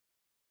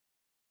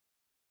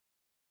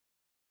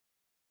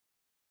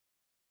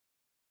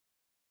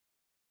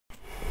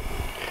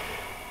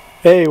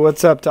Hey,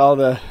 what's up to all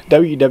the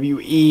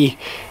WWE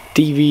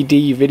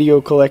DVD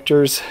video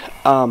collectors?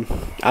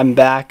 I'm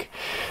back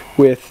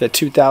with the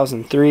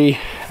 2003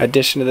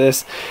 edition of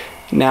this.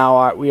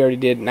 Now we already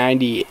did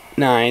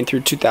 99 through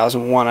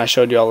 2001. I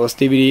showed you all those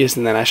DVDs,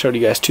 and then I showed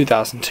you guys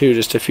 2002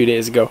 just a few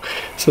days ago.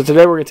 So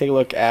today we're going to take a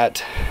look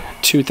at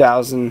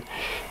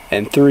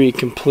 2003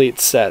 complete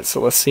set.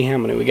 So let's see how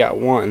many we got.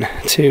 1,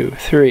 2,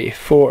 3,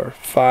 4,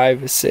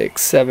 5,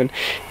 6, 7,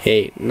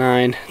 8,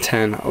 9,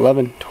 10,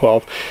 11,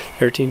 12,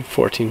 13,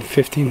 14,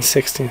 15,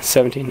 16,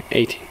 17,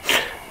 18,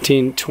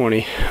 19,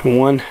 20,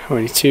 21,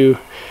 22,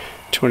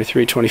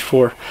 23,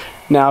 24.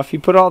 Now if you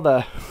put all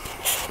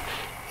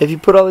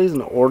these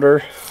in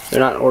order, they're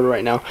not in order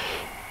right now,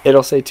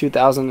 it'll say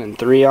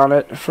 2003 on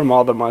it from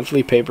all the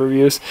monthly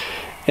pay-per-views.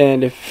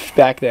 And if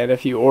back then,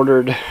 if you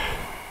ordered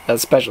a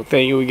special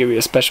thing, it would give you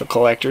a special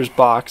collector's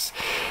box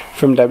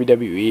from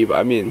WWE. But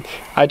I mean,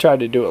 I tried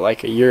to do it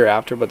like a year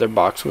after, but their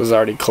box was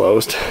already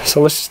closed. So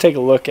let's just take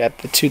a look at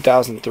the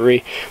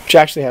 2003, which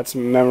actually had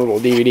some memorable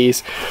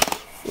DVDs.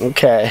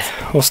 Okay,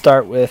 we'll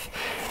start with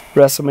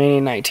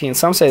WrestleMania 19.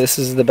 Some say this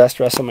is the best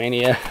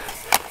WrestleMania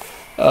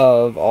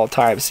of all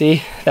time.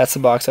 See, that's the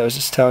box I was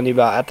just telling you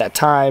about. At that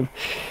time,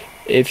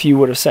 if you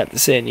would have sent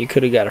this in, you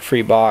could have got a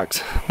free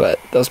box, but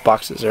those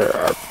boxes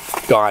are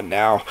gone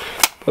now.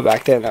 But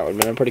back then, that would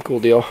have been a pretty cool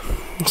deal.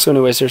 So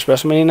anyways, there's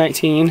WrestleMania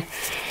 19.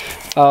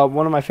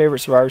 One of my favorite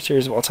Survivor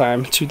Series of all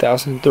time,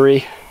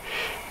 2003.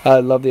 I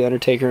love the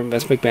Undertaker and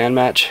Vince McMahon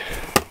match.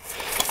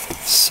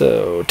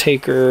 So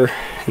Taker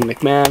and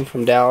McMahon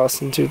from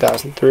Dallas in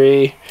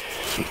 2003.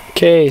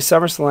 Okay,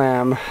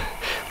 SummerSlam.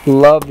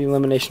 Love the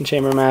Elimination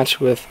Chamber match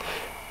with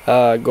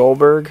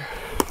Goldberg.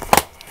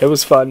 It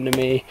was fun to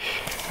me.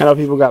 I know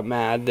people got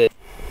mad that...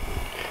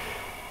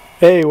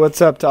 Hey,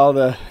 what's up to all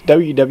the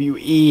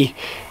WWE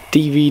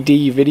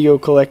DVD video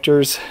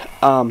collectors?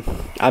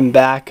 I'm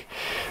back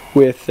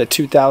with the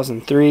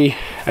 2003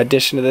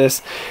 edition of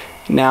this.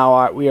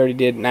 Now we already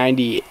did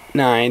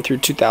 99 through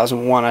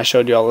 2001. I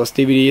showed you all those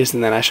DVDs,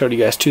 and then I showed you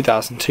guys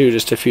 2002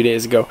 just a few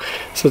days ago.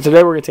 So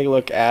today we're going to take a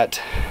look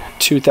at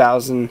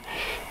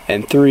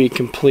 2003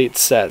 complete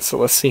set. So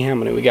let's see how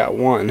many we got.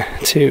 1,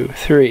 2,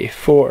 3,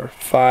 4,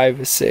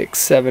 5, 6,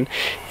 7,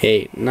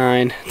 8,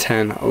 9,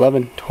 10,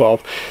 11,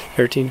 12,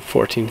 13,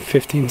 14,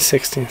 15,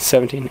 16,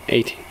 17,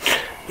 18,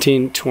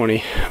 19,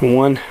 20,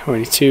 21,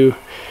 22,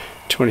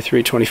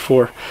 23,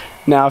 24.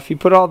 Now if you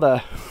put all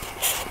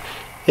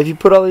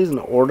these in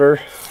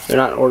order, they're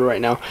not in order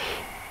right now,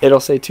 it'll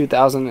say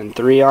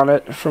 2003 on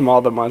it from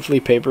all the monthly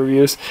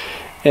pay-per-views.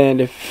 And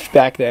if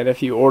back then,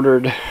 if you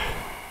ordered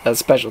a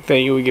special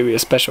thing, it would give you a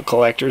special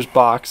collector's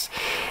box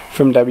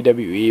from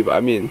WWE. But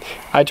I mean,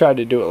 I tried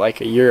to do it like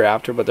a year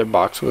after, but their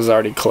box was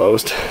already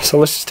closed. So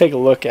let's just take a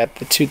look at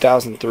the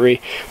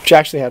 2003, which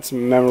actually had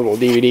some memorable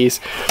DVDs.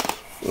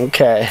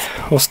 Okay,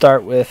 we'll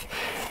start with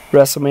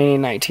WrestleMania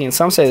 19.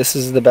 Some say this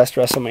is the best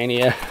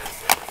WrestleMania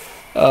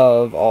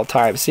of all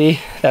time. See,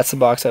 that's the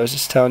box I was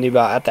just telling you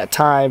about. At that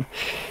time,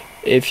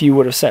 if you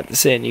would have sent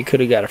this in, you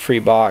could have got a free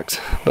box,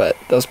 but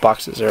those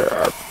boxes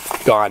are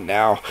gone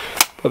now.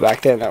 But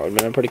back then, that would have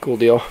been a pretty cool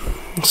deal.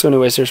 So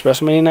anyways, there's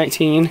WrestleMania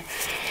 19.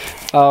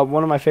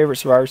 One of my favorite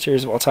Survivor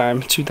Series of all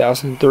time,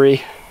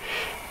 2003.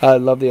 I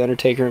love the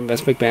Undertaker and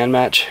Vince McMahon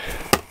match.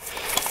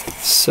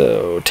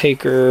 So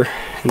Taker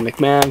and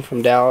McMahon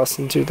from Dallas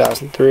in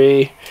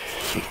 2003.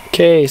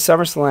 Okay,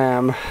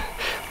 SummerSlam.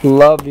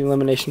 Love the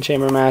Elimination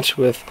Chamber match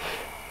with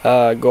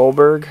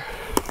Goldberg.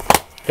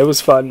 It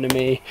was fun to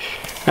me.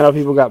 I know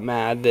people got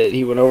mad that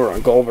he went over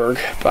on Goldberg,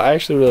 but I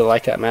actually really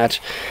like that match.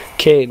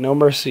 Okay, No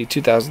Mercy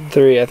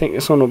 2003. I think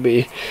this one will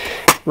be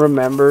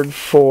remembered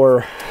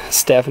for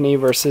Stephanie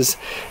versus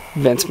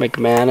Vince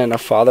McMahon in a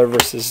father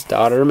versus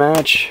daughter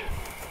match.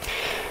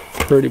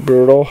 Pretty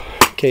brutal.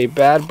 Okay,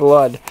 Bad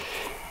Blood.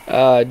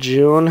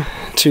 June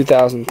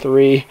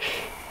 2003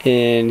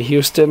 in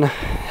Houston.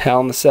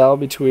 Hell in the Cell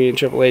between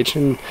Triple H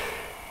and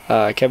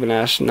Kevin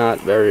Nash. Not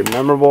very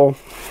memorable.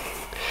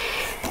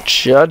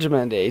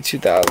 Judgment Day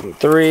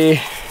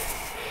 2003.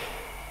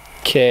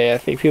 Okay, I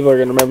think people are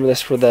going to remember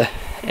this for the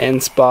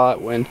end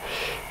spot when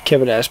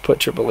Kevin Nash put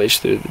Triple H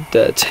through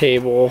the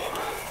table.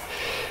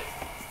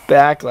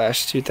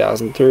 Backlash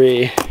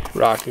 2003.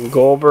 Rock and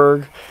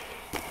Goldberg.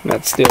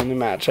 That's the only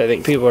match I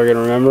think people are going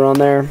to remember on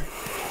there.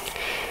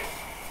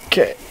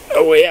 Okay,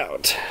 A Way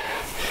Out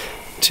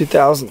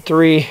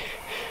 2003.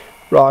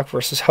 Rock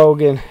versus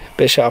Hogan.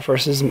 Bischoff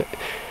versus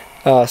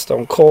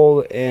Stone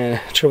Cold, and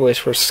Triple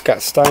H versus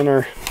Scott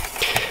Steiner.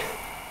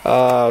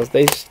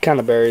 They kind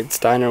of buried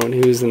Steiner when he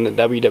was in the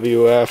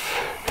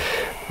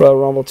WWF. Royal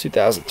Rumble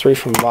 2003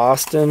 from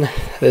Boston.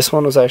 This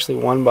one was actually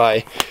won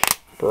by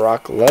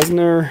Brock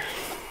Lesnar.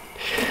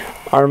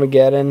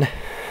 Armageddon.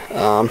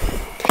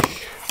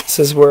 This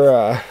is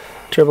where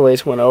Triple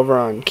H went over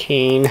on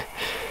Kane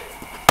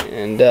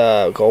and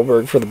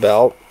Goldberg for the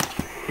belt.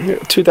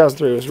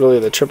 2003 was really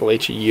the Triple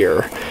H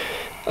year.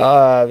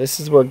 This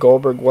is where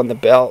Goldberg won the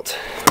belt.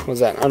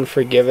 Was at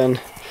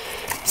Unforgiven,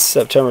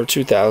 September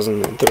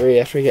 2003,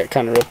 after he got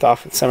kind of ripped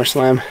off at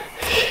SummerSlam.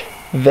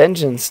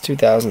 Vengeance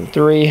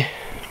 2003.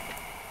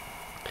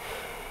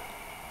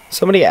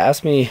 Somebody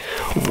asked me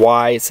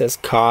why it says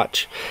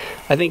Koch.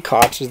 I think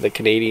Koch is the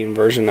Canadian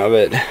version of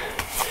it.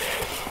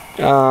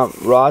 Raw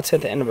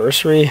 10th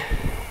anniversary.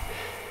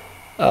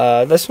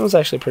 This one's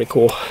actually pretty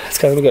cool. It's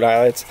got some good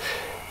highlights.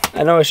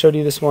 I know I showed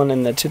you this one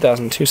in the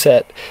 2002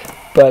 set,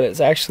 but it's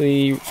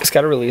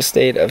got a release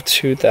date of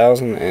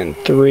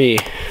 2003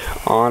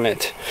 on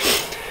it.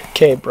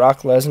 Okay,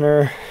 Brock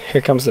Lesnar,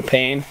 Here Comes the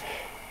Pain.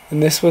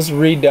 And this was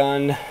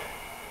redone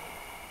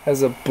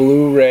as a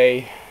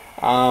Blu-ray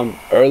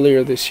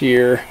earlier this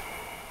year.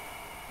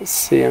 Let's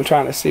see, I'm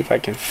trying to see if I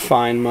can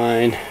find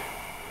mine.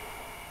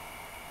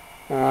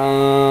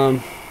 Oh,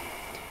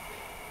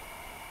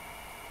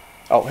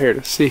 here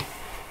to see.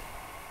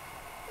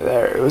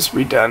 There, it was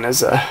redone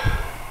as a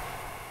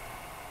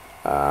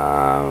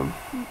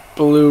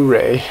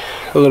Blu-ray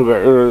a little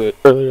bit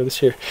earlier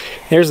this year.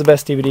 Here's the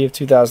best DVD of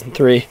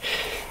 2003,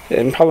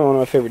 and probably one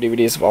of my favorite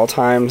DVDs of all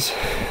times.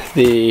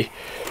 The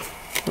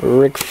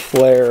Ric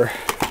Flair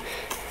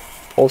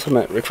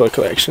Ultimate Ric Flair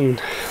Collection.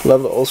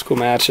 Love the old school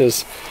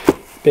matches.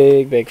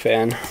 Big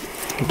fan.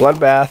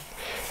 Bloodbath.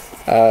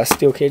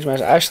 Steel cage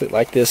match. I actually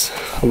like this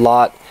a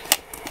lot.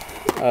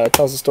 It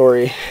tells a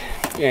story.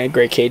 Yeah,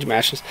 great cage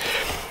matches.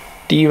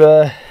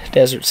 Diva,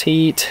 Desert's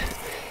Heat.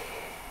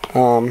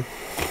 Well,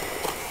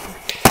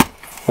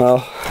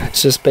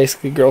 it's just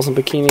basically girls in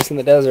bikinis in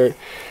the desert.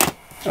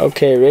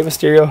 Okay, Rey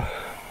Mysterio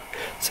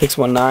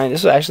 619.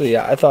 This was actually,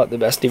 I thought, the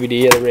best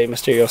DVD of the Rey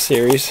Mysterio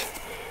series.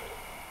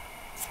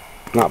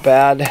 Not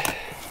bad.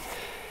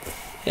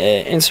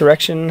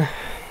 Insurrection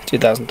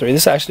 2003.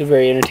 This is actually a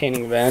very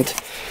entertaining event.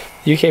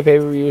 UK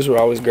pay-per-views were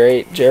always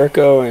great.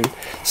 Jericho and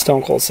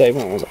Stone Cold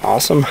segment was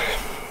awesome.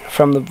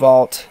 From the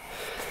Vault,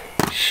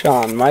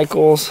 Shawn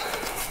Michaels.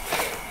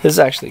 This is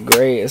actually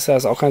great. This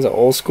has all kinds of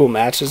old school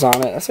matches on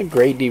it. That's a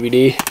great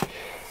DVD.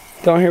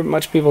 Don't hear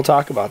much people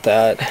talk about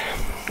that.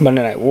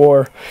 Monday Night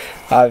War.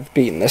 I've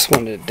beaten this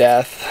one to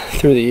death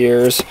through the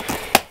years.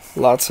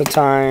 Lots of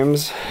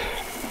times.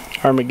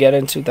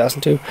 Armageddon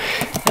 2002.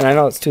 And I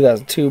know it's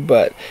 2002,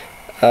 but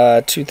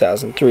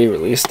 2003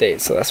 release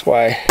date. So that's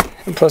why.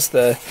 And plus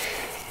the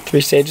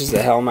 3 Stages of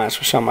Hell match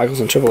with Shawn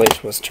Michaels and Triple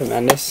H was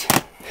tremendous.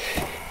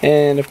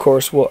 And of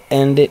course, we'll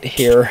end it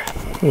here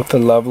with the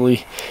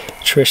lovely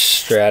Trish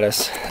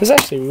Stratus. This is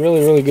actually a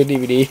really good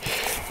DVD.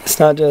 It's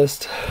not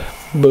just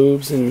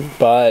boobs and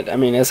butt. I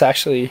mean, it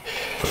actually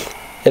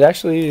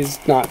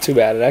is not too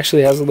bad. It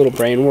actually has a little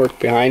brain work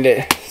behind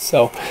it.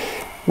 So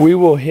we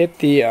will hit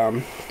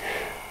the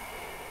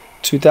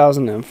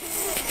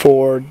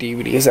 2004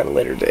 DVDs at a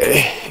later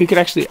day. You can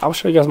actually, I'll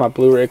show you guys my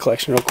Blu-ray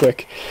collection real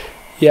quick.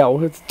 Yeah, we'll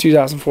hit the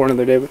 2004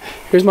 another day. But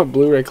here's my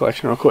Blu-ray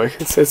collection real quick.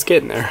 It's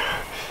getting there.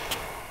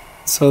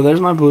 So there's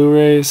my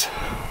Blu-rays,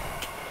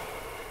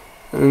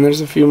 and then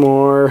there's a few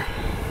more.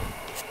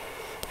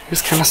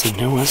 Here's kind of some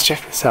new ones.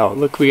 Check this out.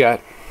 Look, we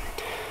got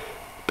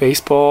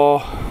baseball,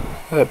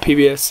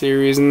 PBS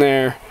series in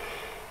there.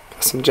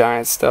 Got some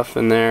Giants stuff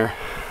in there.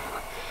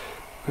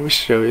 Let me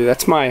show you.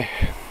 This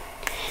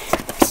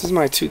is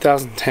my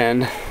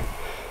 2010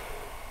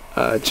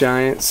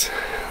 Giants.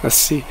 Let's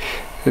see.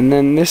 And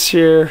then this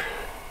year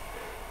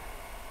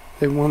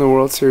they won the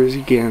World Series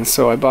again,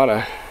 so I bought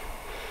a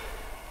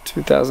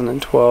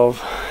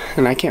 2012,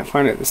 and I can't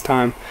find it this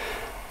time.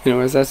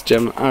 Anyways, that's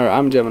Gemini.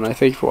 I'm Gemini.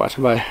 Thank you for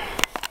watching. Bye.